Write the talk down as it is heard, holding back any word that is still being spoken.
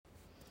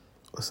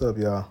What's up,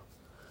 y'all?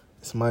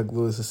 It's Mike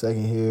Lewis II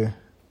here,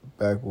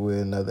 back with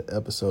another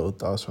episode of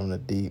Thoughts from the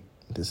Deep.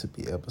 This would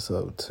be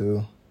episode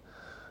 2.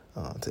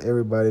 To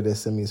everybody that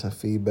sent me some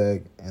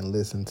feedback and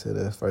listened to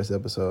the first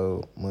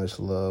episode, much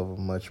love,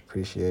 much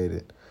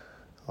appreciated.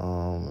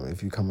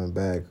 If you're coming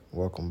back,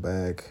 welcome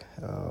back.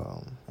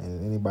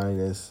 And anybody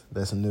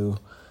that's new,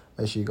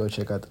 make sure you go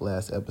check out the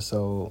last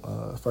episode.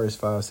 First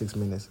 5-6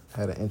 minutes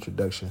had an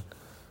introduction,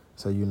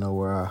 so you know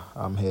where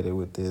I'm headed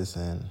with this,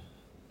 and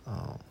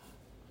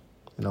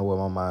you know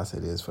what my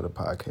mindset is for the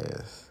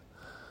podcast.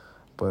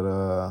 But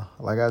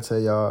like I tell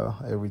y'all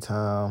every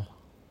time,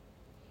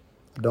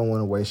 I don't want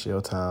to waste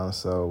your time,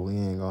 so we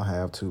ain't gonna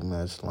have too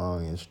much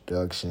long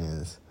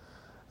introductions.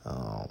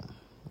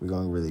 We're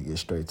gonna really get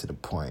straight to the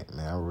point,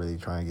 man. I'm really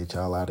trying to get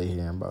y'all out of here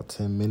in about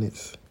 10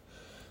 minutes,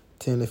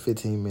 10 to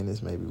 15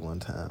 minutes, maybe one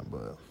time.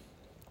 But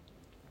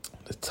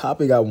the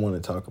topic I want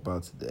to talk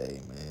about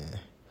today, man,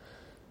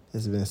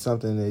 it's been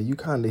something that you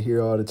kind of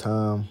hear all the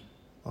time.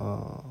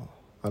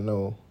 I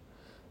know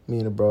me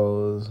and the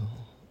bros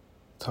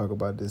talk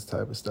about this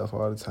type of stuff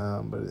all the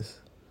time, but it's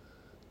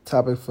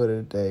topic for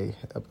the day,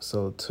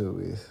 episode 2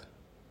 is,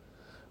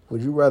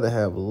 would you rather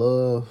have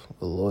love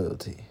or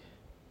loyalty?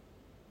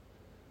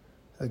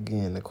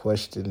 Again, the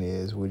question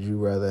is, would you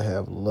rather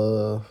have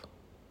love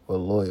or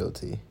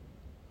loyalty?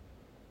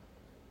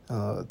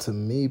 To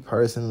me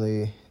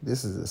personally,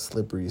 this is a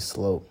slippery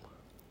slope,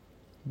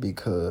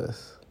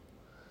 because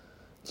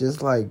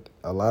just like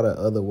a lot of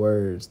other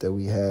words that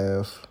we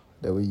have,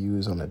 that we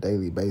use on a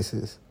daily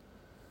basis,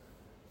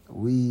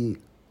 we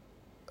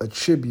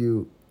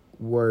attribute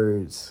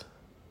words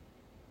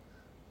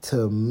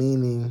to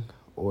meaning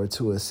or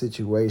to a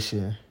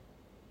situation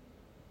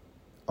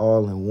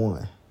all in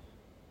one,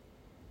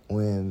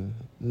 when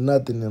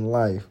nothing in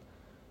life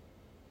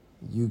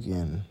you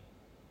can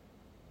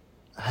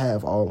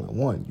have all in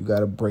one. You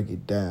got to break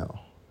it down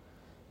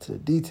to the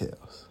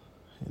details.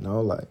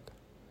 Like,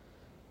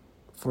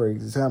 for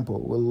example,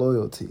 with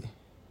loyalty.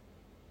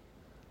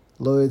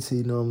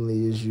 Loyalty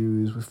normally is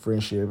used with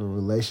friendship and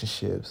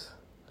relationships.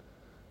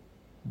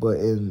 But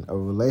in a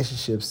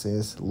relationship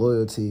sense,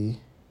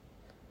 loyalty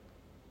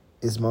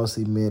is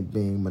mostly meant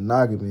being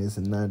monogamous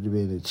and not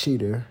being a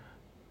cheater.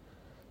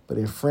 But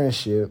in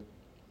friendship,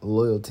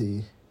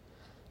 loyalty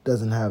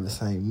doesn't have the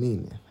same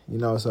meaning.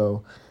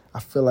 So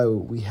I feel like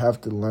we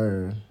have to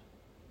learn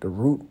the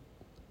root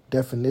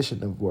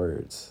definition of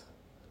words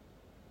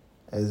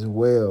as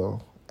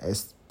well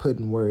as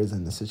putting words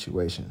in the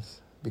situations.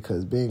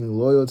 Because being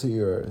loyal to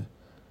your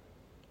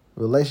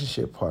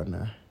relationship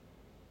partner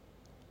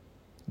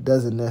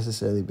doesn't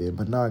necessarily be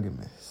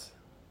monogamous.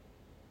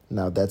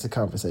 Now, that's a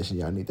conversation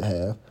y'all need to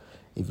have.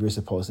 If you're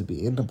supposed to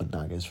be in a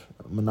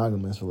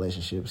monogamous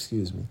relationship,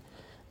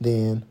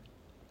 then,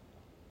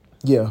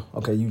 yeah,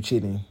 okay, you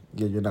cheating.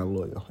 You're not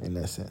loyal in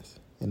that sense,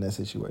 in that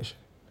situation.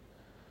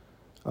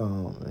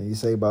 And you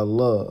say about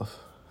love.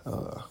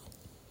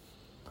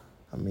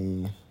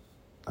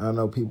 I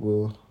know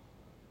people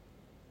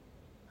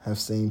have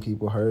seen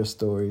people, heard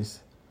stories.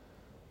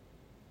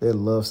 They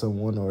love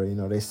someone, or,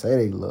 they say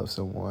they love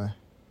someone,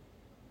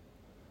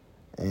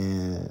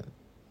 and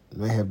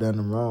may have done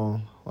them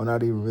wrong, or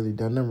not even really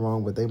done them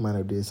wrong, but they might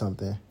have did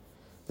something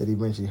that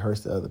eventually hurts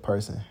the other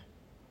person.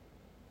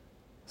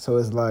 So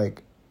it's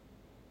like,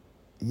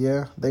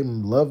 yeah, they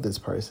love this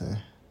person,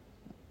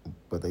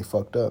 but they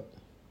fucked up.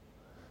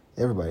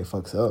 Everybody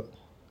fucks up.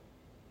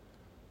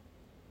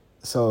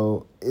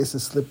 So it's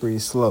a slippery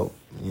slope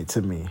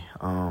to me.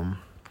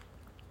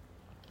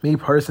 Me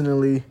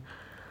personally,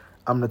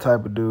 I'm the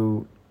type of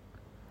dude,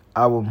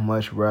 I would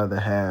much rather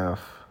have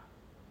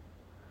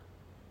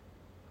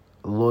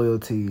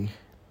loyalty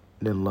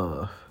than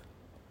love.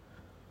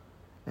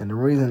 And the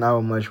reason I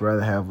would much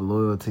rather have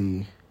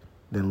loyalty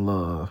than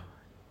love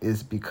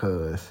is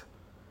because,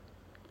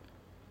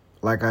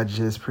 like I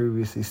just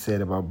previously said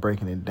about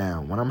breaking it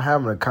down, when I'm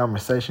having a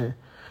conversation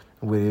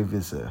with, if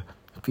it's a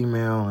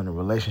female in a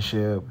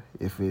relationship,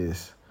 if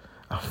it's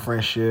a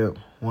friendship,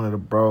 one of the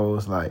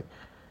bros, like,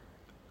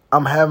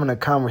 I'm having a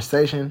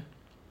conversation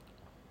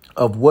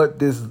of what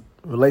this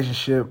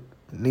relationship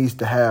needs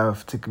to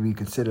have to be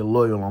considered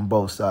loyal on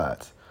both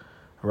sides,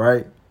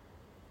 right?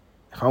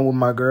 If I'm with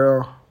my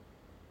girl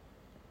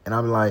and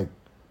I'm like,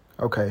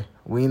 okay,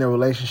 we in a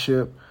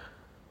relationship,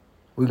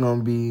 we're going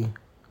to be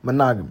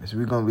monogamous.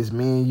 It's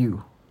me and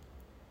you.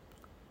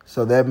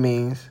 So that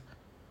means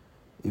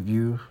if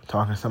you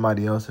talking to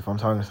somebody else, if I'm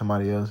talking to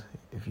somebody else,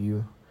 if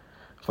you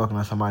fucking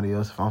on somebody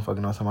else, if I'm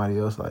fucking on somebody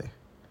else, like,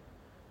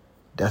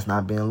 that's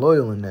not being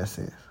loyal in that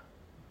sense.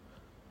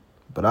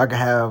 But I can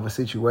have a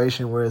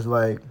situation where it's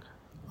like,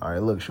 all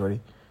right, look,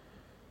 shorty,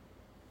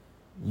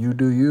 you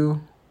do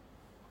you,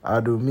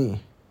 I do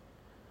me.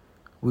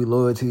 We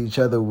loyal to each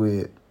other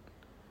with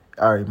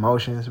our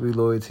emotions. We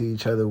loyal to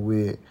each other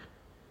with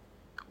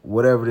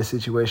whatever the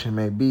situation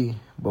may be,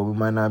 but we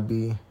might not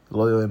be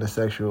loyal in a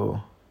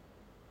sexual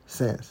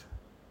sense.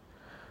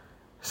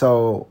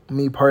 So,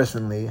 me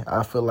personally,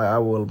 I feel like I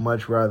would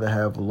much rather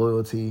have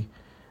loyalty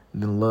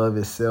than love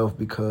itself,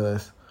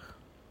 because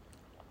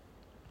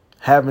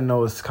having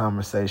those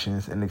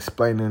conversations and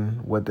explaining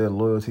what their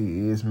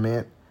loyalty is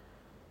meant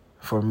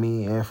for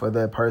me and for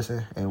that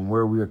person and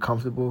where we are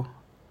comfortable,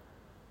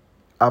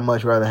 I'd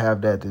much rather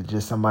have that than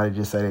just somebody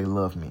just say they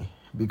love me.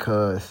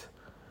 Because,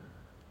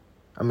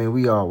 I mean,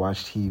 we all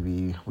watch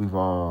TV. We've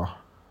all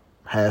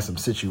had some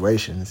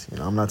situations. You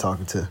know, I'm not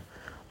talking to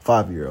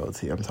 5-year-olds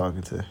here. I'm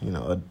talking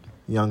to,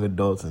 young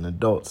adults and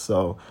adults.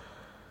 So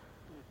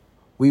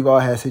we've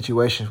all had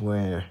situations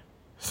where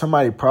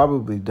somebody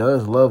probably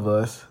does love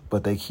us,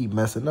 but they keep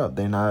messing up.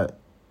 They're not,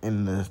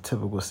 in the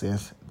typical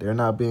sense, they're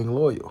not being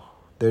loyal.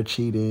 They're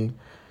cheating.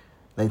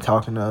 They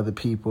talking to other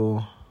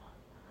people.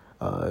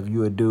 If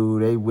you a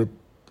dude, they with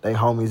they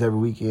homies every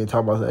weekend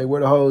talking about, hey,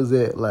 where the hoes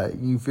at? Like,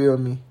 you feel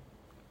me?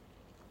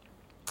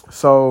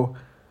 So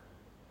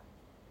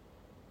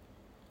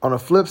on the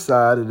flip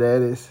side of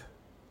that is,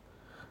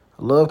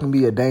 love can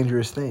be a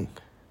dangerous thing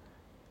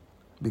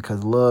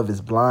because love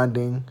is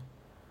blinding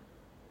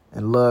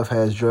and love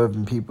has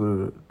driven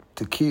people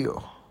to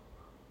kill.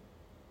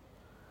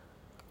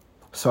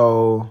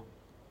 So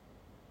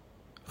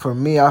for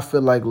me, I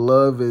feel like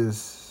love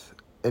is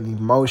an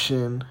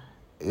emotion,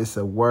 it's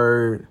a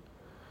word,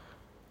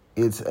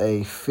 it's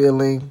a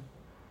feeling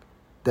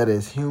that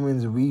as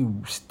humans we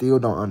still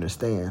don't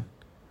understand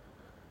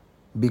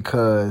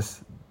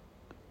because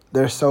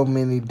there's so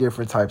many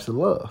different types of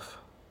love.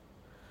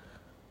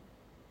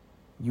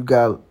 You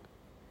got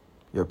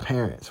your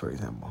parents, for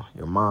example,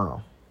 your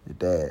mom, your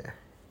dad.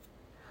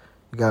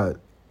 You got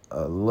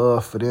a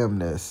love for them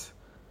that's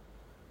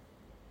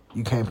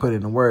you can't put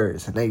into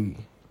words, and they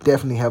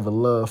definitely have a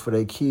love for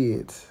their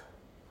kids,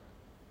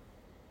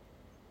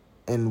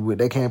 and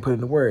they can't put it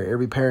into words.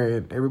 Every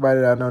parent,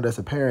 everybody that I know that's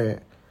a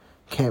parent,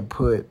 can't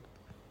put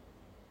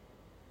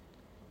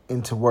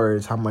into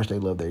words how much they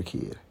love their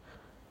kid.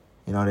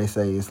 You know, they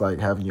say it's like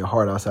having your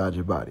heart outside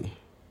your body.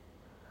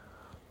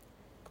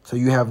 So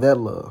you have that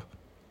love.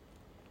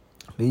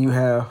 Then you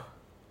have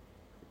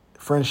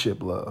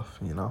friendship love,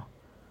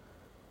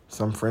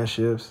 Some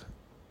friendships,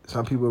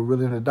 some people are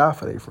willing to die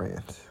for their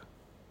friends.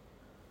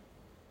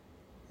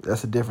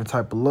 That's a different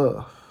type of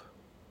love.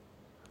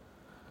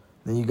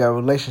 Then you got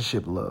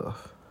relationship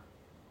love.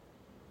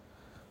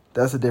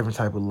 That's a different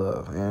type of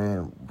love.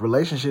 And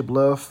relationship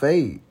love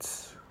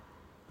fades.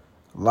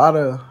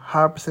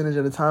 High percentage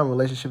of the time,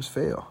 relationships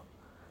fail.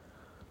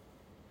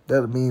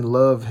 That would mean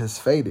love has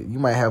faded. You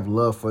might have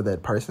love for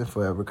that person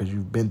forever because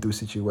you've been through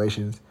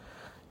situations.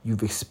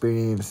 You've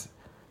experienced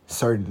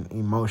certain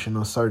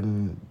emotional,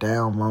 certain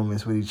down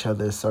moments with each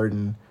other,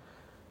 certain,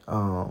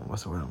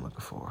 what's the word I'm looking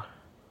for?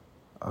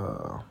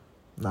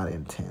 Not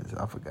intense.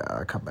 I forgot.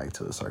 I come back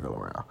to a circle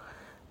around.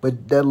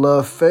 But that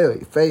love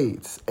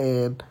fades.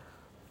 And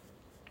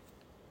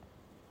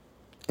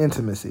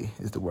intimacy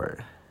is the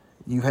word.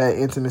 You've had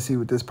intimacy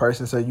with this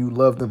person, so you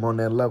love them on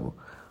that level.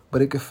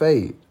 But it could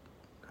fade.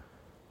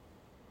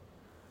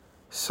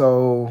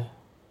 So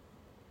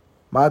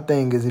my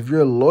thing is, if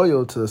you're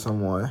loyal to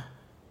someone,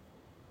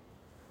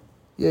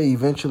 yeah,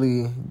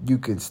 eventually you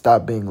could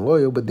stop being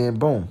loyal, but then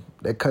boom,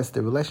 that cuts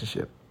the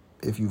relationship.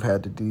 If you've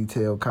had the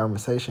detailed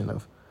conversation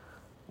of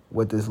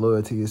what this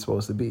loyalty is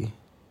supposed to be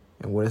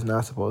and what it's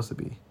not supposed to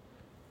be.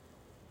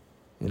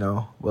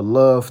 But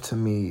love to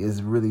me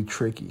is really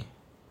tricky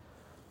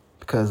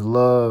because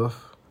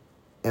love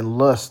and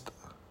lust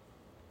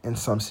in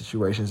some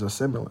situations are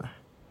similar.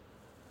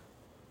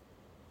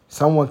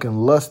 Someone can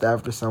lust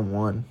after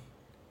someone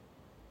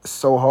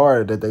so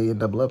hard that they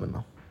end up loving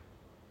them,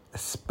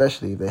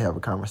 especially if they have a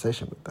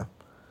conversation with them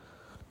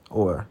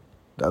or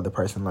the other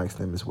person likes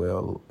them as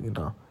well.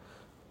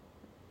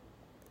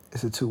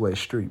 It's a two-way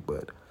street,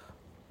 but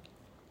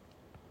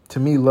to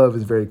me, love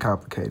is very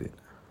complicated.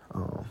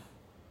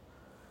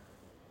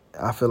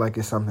 I feel like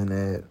it's something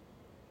that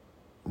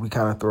we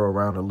kind of throw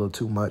around a little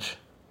too much.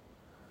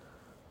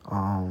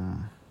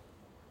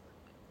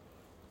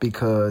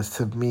 Because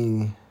to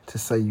me, to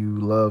say you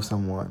love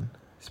someone,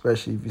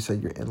 especially if you say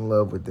you're in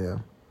love with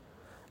them,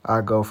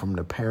 I go from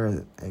the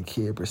parent and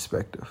kid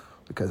perspective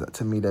because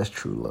to me, that's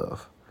true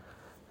love.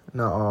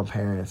 Not all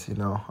parents,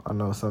 I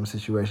know some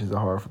situations are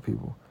hard for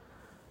people.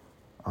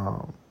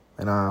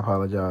 And I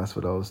apologize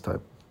for those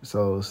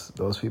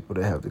people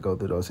that have to go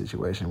through those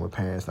situations where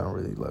parents don't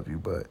really love you.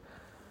 But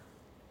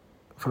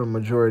for the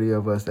majority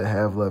of us that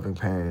have loving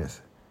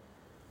parents,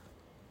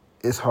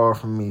 it's hard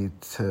for me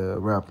to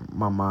wrap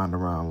my mind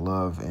around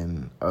love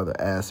and other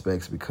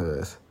aspects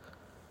because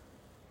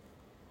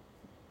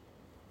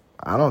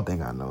I don't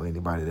think I know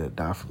anybody that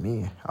died for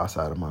me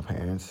outside of my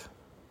parents.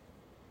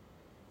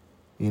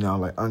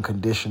 Like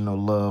unconditional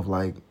love,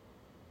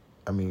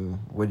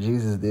 what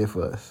Jesus did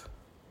for us.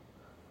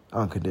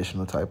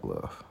 Unconditional type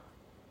love.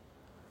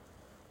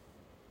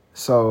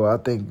 So I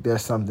think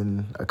that's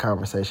a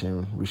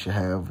conversation we should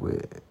have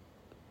with,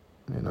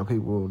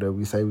 people that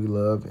we say we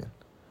love and,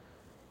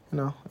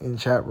 in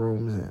chat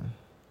rooms and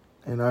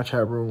in our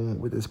chat room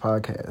with this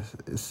podcast.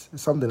 It's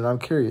something that I'm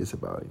curious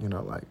about,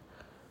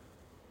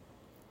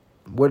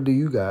 what do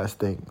you guys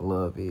think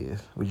love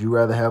is? Would you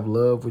rather have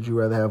love? Would you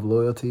rather have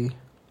loyalty?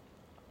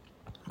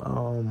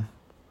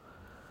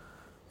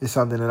 it's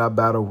something that I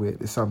battle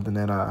with. It's something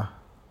that I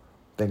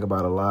think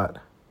about a lot.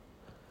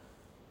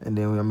 And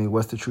then, I mean,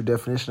 what's the true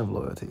definition of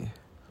loyalty?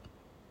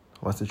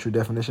 What's the true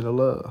definition of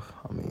love?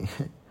 I mean,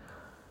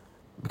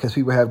 because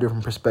people have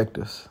different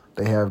perspectives.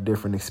 They have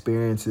different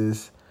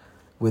experiences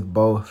with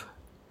both.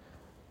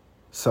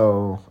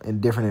 So, in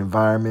different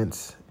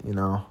environments, you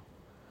know,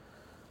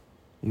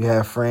 you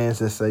have friends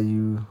that say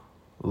you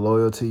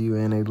loyal to you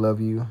and they love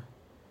you,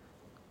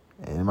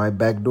 and it might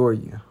backdoor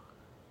you.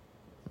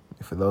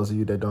 For those of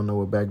you that don't know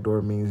what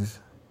backdoor means,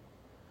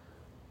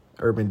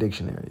 Urban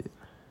Dictionary.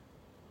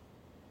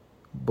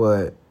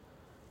 But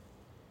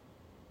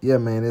yeah,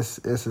 man, it's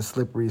a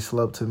slippery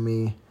slope to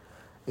me.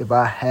 If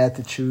I had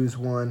to choose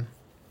one,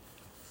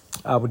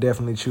 I would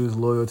definitely choose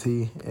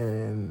loyalty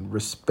and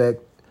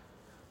respect.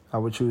 I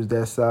would choose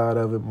that side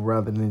of it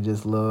rather than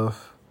just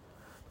love,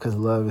 because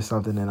love is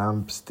something that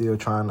I'm still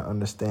trying to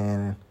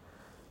understand.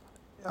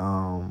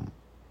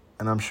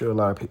 And I'm sure a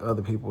lot of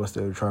other people are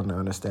still trying to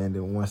understand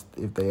it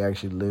if they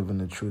actually live in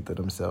the truth of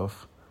themselves.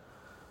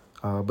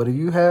 But if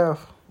you have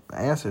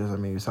answers, I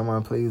mean,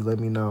 someone please let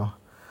me know.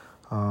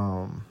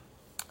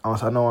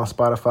 Also, I know on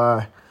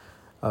Spotify,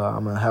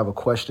 I'm going to have a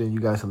question. You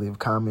guys can leave a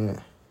comment.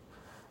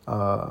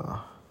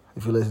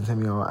 If you listen to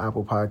me on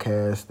Apple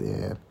Podcasts,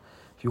 then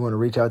if you want to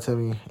reach out to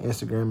me,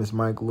 Instagram is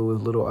Mike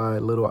Lewis, little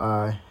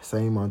I.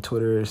 Same on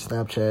Twitter,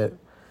 Snapchat,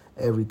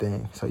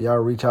 everything. So y'all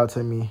reach out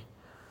to me.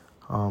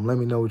 Let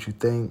me know what you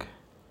think.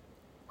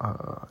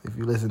 If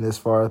you listen this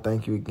far,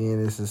 thank you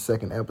again. This is the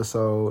second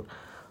episode.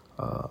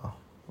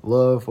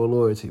 Love or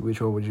loyalty,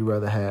 which one would you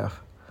rather have?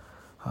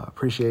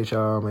 Appreciate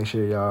y'all. Make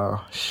sure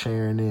y'all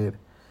sharing it.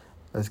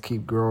 Let's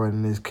keep growing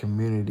in this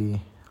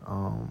community.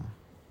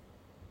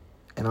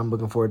 And I'm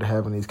looking forward to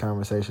having these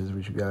conversations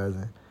with you guys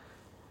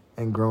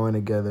and growing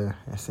together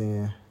and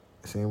seeing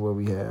what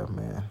we have,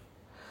 man.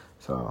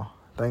 So,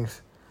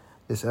 thanks.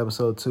 It's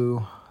episode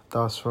 2,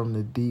 Thoughts from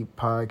the Deep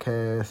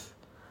podcast.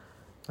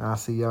 I'll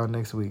see y'all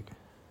next week.